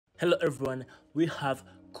Hello everyone, we have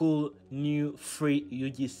cool new free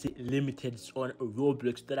UGC limiteds on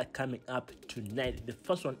Roblox that are coming up tonight. The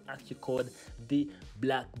first one actually called the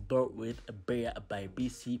Black Bird with a Bear by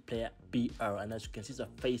BC Player BR, and as you can see it's a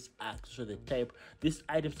face act, so the type. This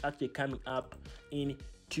item is actually coming up in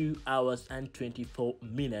 2 hours and 24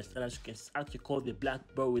 minutes, and as you can see, actually called the Black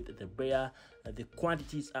Bird with the Bear. The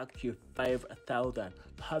quantity is actually 5,000.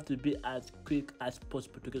 You have to be as quick as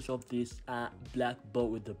possible to get off this Black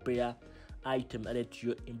Bird with the Bear item added to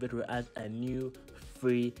your inventory as a new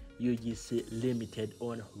free UGC limited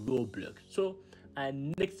on Roblox. So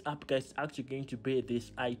next up guys is actually going to be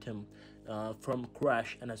this item from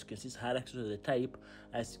Crash, and as you can see it's hard access to the type.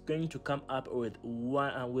 It's going to come up with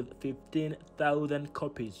 15,000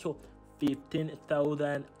 copies, so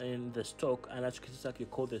 15,000 in the stock, and as you can see it's actually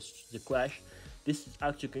called the Crash. This is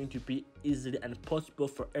actually going to be easily and possible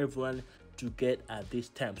for everyone to get at this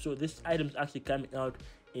time. So this item is actually coming out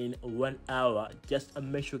in 1 hour. Just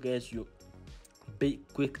make sure guys you be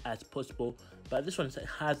quick as possible, but this one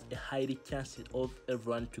has a high chance of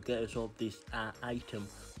everyone to get yourself this item.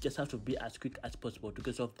 Just have to be as quick as possible to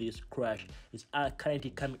get off this Crash. It's currently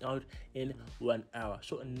coming out in 1 hour.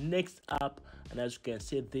 So next up, and as you can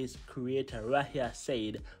see, this creator right here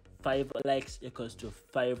said 5 likes equals to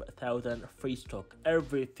 5,000 free stock.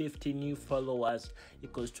 Every 50 new followers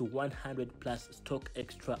equals to 100 plus stock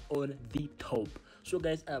extra on the top. So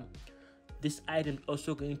guys, this item is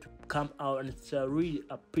also going to come out, and it's really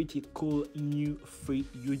a pretty cool new free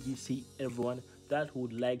UGC everyone that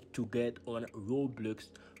would like to get on Roblox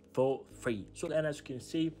for free. So and as you can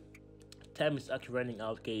see, time is actually running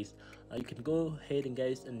out guys. You can go ahead and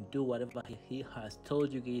guys and do whatever he has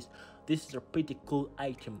told you guys. This is a pretty cool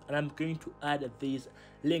item, and I'm going to add these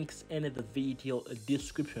links in the video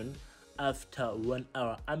description. After 1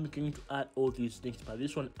 hour I'm going to add all these links, but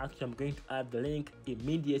this one actually I'm going to add the link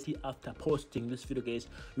immediately after posting this video guys.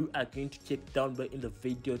 You are going to check down below in the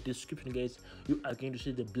video description guys. You are going to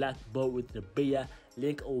see the Black Bird with the Bear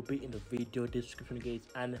link will be in the video description guys,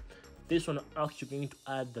 and this one I'm actually going to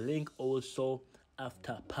add the link also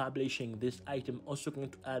after publishing this item. Also going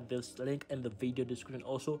to add this link in the video description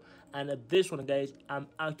also, and this one guys I'm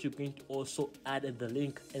actually going to also add the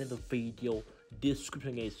link in the video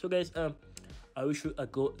description guys. So guys, I wish you a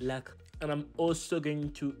good luck, and I'm also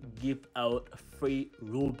going to give out free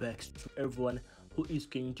Robux to everyone who is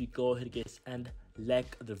going to go ahead guys and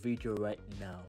like the video right now.